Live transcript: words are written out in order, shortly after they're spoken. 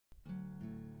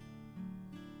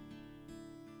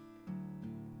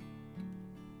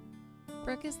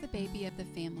Brooke is the baby of the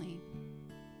family,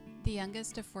 the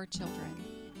youngest of 4 children.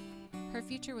 Her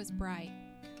future was bright.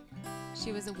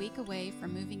 She was a week away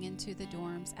from moving into the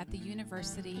dorms at the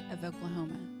University of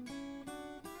Oklahoma.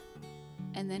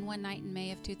 And then one night in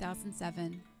May of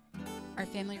 2007, our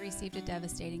family received a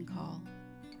devastating call.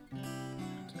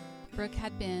 Brooke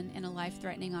had been in a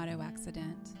life-threatening auto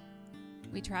accident.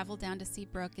 We traveled down to see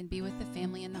Brooke and be with the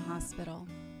family in the hospital.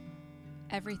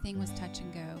 Everything was touch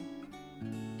and go,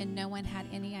 and no one had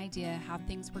any idea how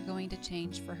things were going to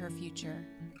change for her future.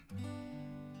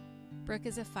 Brooke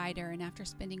is a fighter, and after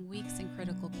spending weeks in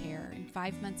critical care and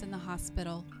 5 months in the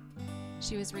hospital,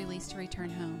 she was released to return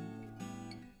home.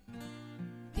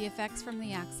 The effects from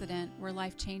the accident were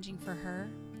life-changing for her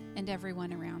and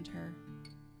everyone around her.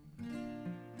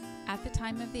 At the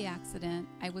time of the accident,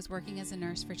 I was working as a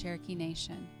nurse for Cherokee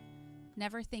Nation,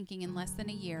 never thinking in less than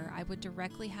a year I would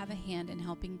directly have a hand in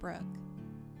helping Brooke.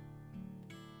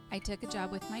 I took a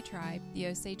job with my tribe, the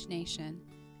Osage Nation,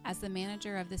 as the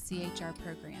manager of the CHR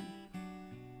program.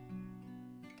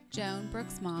 Joan,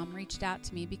 Brooke's mom, reached out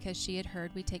to me because she had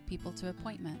heard we take people to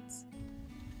appointments.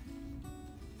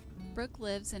 Brooke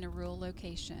lives in a rural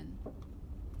location.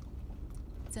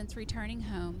 Since returning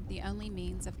home, the only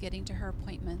means of getting to her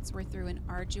appointments were through an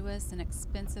arduous and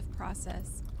expensive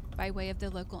process by way of the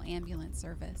local ambulance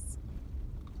service.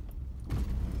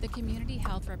 The community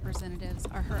health representatives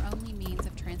are her only means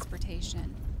of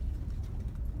transportation.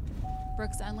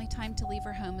 Brooke's only time to leave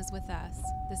her home is with us,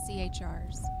 the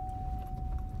CHRs.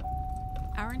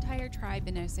 Our entire tribe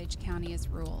in Osage County is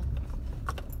rural.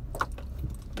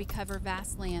 We cover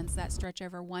vast lands that stretch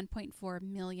over 1.4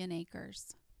 million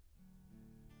acres.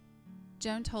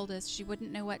 Joan told us she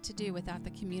wouldn't know what to do without the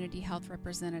community health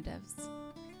representatives.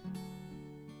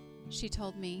 She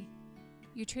told me,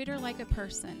 "You treat her like a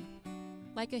person,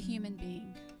 like a human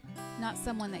being, not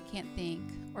someone that can't think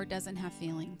or doesn't have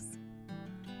feelings."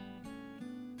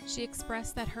 She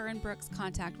expressed that her and Brooke's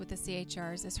contact with the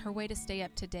CHRs is her way to stay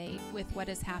up to date with what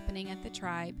is happening at the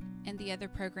tribe and the other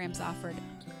programs offered.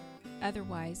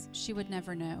 Otherwise, she would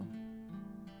never know.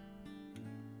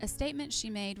 A statement she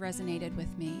made resonated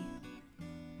with me.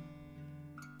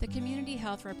 The community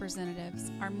health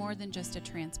representatives are more than just a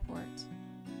transport.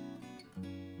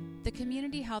 The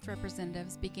community health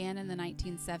representatives began in the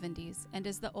 1970s and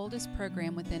is the oldest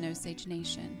program within Osage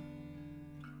Nation.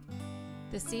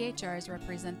 The CHRs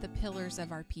represent the pillars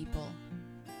of our people: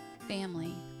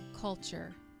 family,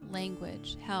 culture,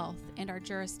 language, health, and our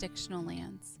jurisdictional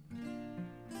lands.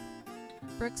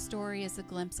 Brooke's story is a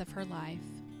glimpse of her life,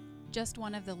 just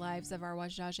one of the lives of our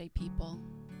Osage people.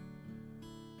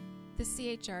 The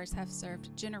CHRs have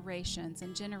served generations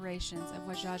and generations of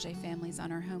Osage families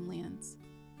on our homelands.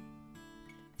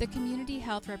 The community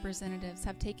health representatives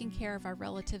have taken care of our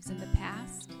relatives in the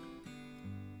past.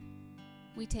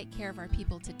 We take care of our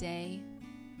people today,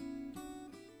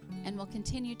 and will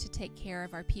continue to take care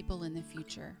of our people in the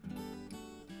future.